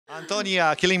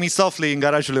Antonia, Killing Me Softly în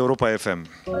garajul Europa FM.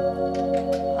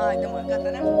 Haide mă, gata,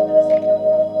 ne-am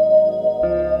făcut.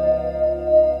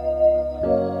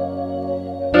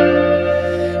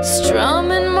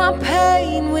 Strumming my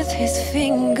pain with his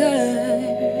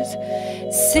fingers,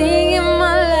 singing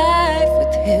my life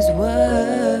with his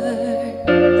words,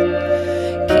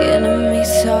 killing me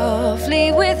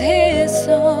softly with his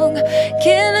song,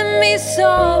 killing me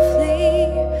softly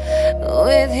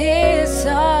with his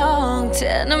song,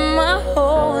 telling my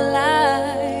whole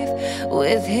life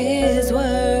with his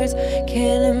words,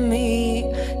 killing me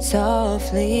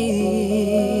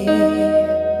softly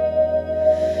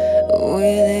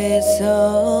with his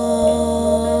song.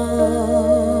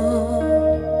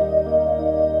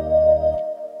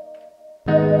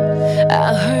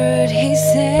 I heard